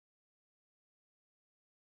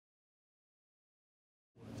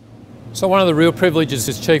So one of the real privileges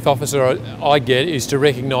as Chief Officer I get is to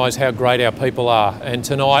recognise how great our people are, and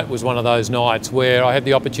tonight was one of those nights where I had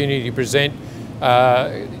the opportunity to present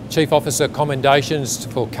Chief Officer commendations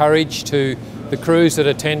for courage to the crews that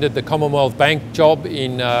attended the Commonwealth Bank job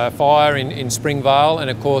in fire in Springvale, and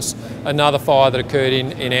of course another fire that occurred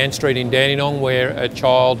in Ann Street in Dandenong where a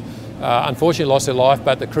child unfortunately lost their life,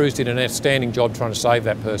 but the crews did an outstanding job trying to save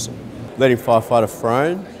that person. Leading firefighter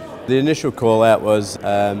Frone. The initial call out was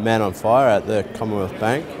a man on fire at the Commonwealth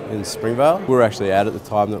Bank in Springvale. We were actually out at the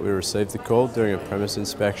time that we received the call during a premise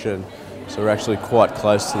inspection, so we're actually quite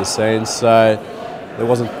close to the scene, so there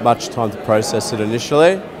wasn't much time to process it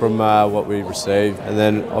initially from what we received, and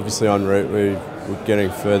then obviously en route we were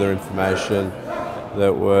getting further information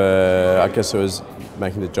that were, I guess it was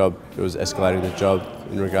making the job, it was escalating the job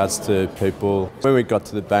in regards to people. When we got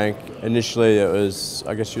to the bank, initially it was,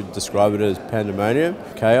 I guess you'd describe it as pandemonium,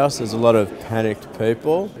 chaos. There's a lot of panicked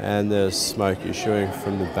people and there's smoke issuing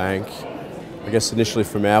from the bank. I guess initially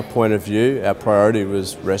from our point of view, our priority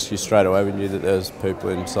was rescue straight away. We knew that there was people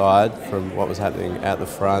inside from what was happening out the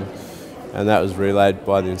front, and that was relayed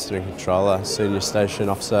by the incident controller, Senior Station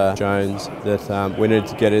Officer Jones, that we needed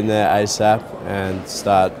to get in there ASAP and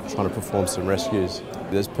start trying to perform some rescues.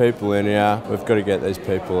 There's people in here, we've got to get these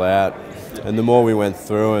people out, and the more we went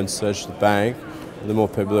through and searched the bank, the more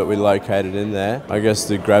people that we located in there, I guess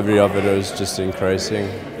the gravity of it was just increasing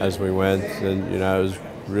as we went, and it was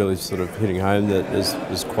really sort of hitting home that it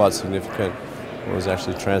was quite significant what was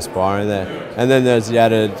actually transpiring there. And then there's the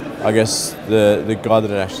added, I guess, the guy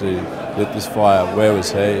that actually lit this fire, where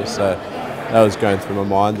was he? So that was going through my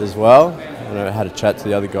mind as well. And I had a chat to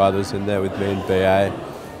the other guy that was in there with me in BA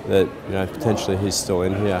that, potentially he's still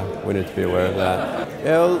in here. We need to be aware of that.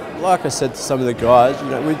 Yeah, well, like I said to some of the guys,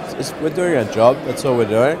 we're doing our job, that's all we're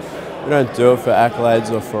doing. We don't do it for accolades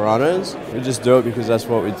or for honours, we just do it because that's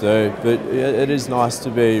what we do. But it is nice to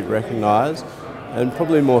be recognised, and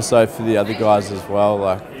probably more so for the other guys as well.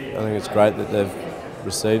 I think it's great that they've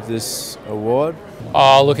received this award.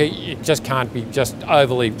 Oh look, it just can't be just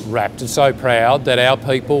overly wrapped, and so proud that our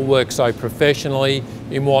people work so professionally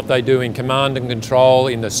in what they do in command and control,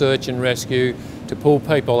 in the search and rescue, to pull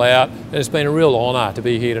people out. And it's been a real honour to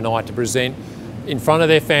be here tonight to present in front of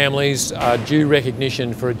their families due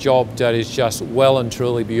recognition for a job that is just well and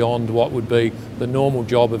truly beyond what would be the normal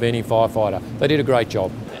job of any firefighter. They did a great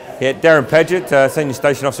job. Yeah, Darren Paget, Senior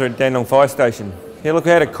Station Officer at Dandenong Fire Station. Yeah, look, I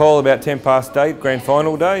had a call about 8:10, grand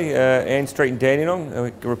final day, Ann Street in Dandenong.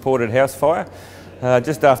 We reported house fire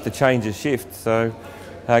just after change of shift. So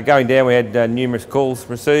going down, we had numerous calls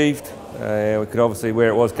received. We could obviously, where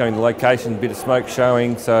it was, going to location, a bit of smoke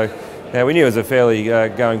showing. So we knew it was a fairly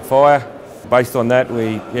going fire. Based on that,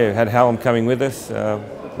 we had Hallam coming with us,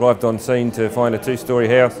 arrived on scene to find a two-storey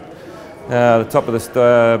house. The top of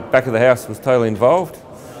the back of the house was totally involved.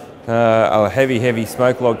 A heavy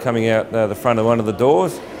smoke log coming out the front of one of the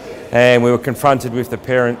doors, and we were confronted with the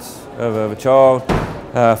parents of a child,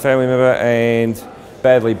 family member, and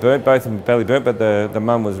badly burnt, both of them badly burnt, but the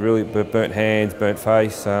mum was really burnt hands, burnt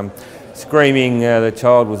face, screaming. The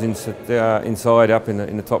child was inside up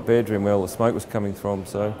in the top bedroom where all the smoke was coming from.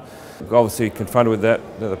 So obviously confronted with that,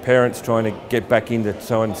 the parents trying to get back in to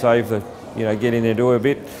try and save get in there, do a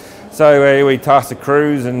bit. So we tasked the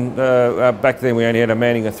crews, and back then we only had a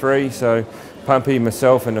manning of 3, so Pumpy,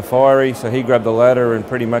 myself and the firey, so he grabbed the ladder and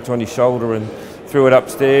pretty much on his shoulder and threw it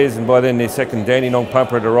upstairs, and by then the second Dandenong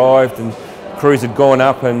pumper had arrived and crews had gone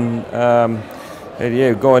up and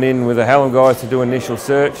gone in with the Hallam guys to do initial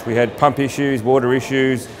search. We had pump issues, water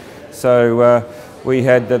issues, so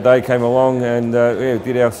they came along and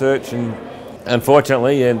did our search, and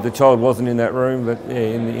unfortunately the child wasn't in that room, but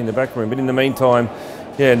in the back room. But in the meantime,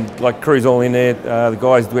 like crews all in there, the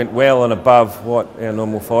guys went well and above what our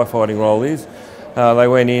normal firefighting role is. They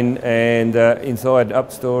went in and inside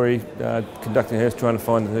upstory, conducting a search trying to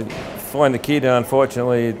find the kid, and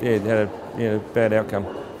unfortunately it had a bad outcome.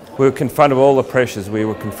 We were confronted with all the pressures. We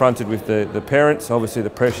were confronted with the parents, obviously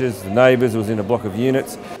the pressures, the neighbours, was in a block of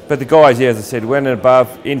units. But the guys, as I said, went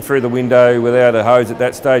above, in through the window without a hose at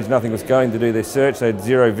that stage. Nothing was going to do their search. They had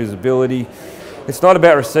zero visibility. It's not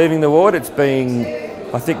about receiving the award, it's being,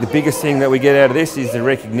 I think the biggest thing that we get out of this is the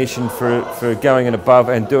recognition for going and above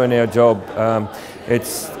and doing our job.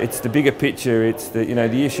 It's the bigger picture. It's the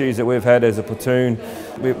the issues that we've had as a platoon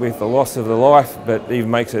with the loss of the life, but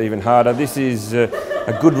even makes it even harder. This is a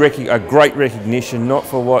great recognition, not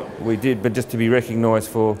for what we did, but just to be recognised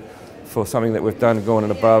for something that we've done, gone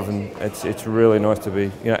and above, and it's really nice to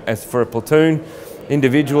be. As for a platoon,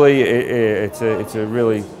 individually, it's a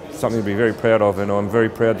really something to be very proud of, and I'm very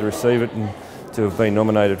proud to receive it and to have been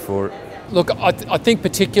nominated for it. Look, I think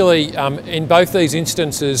particularly in both these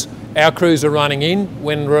instances, our crews are running in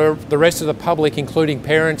when the rest of the public, including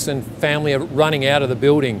parents and family, are running out of the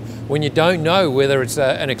building. When you don't know whether it's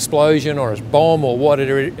an explosion or a bomb or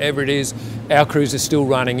whatever it is, our crews are still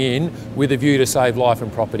running in with a view to save life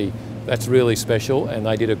and property. That's really special, and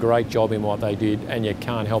they did a great job in what they did, and you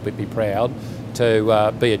can't help but be proud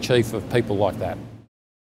to be a chief of people like that.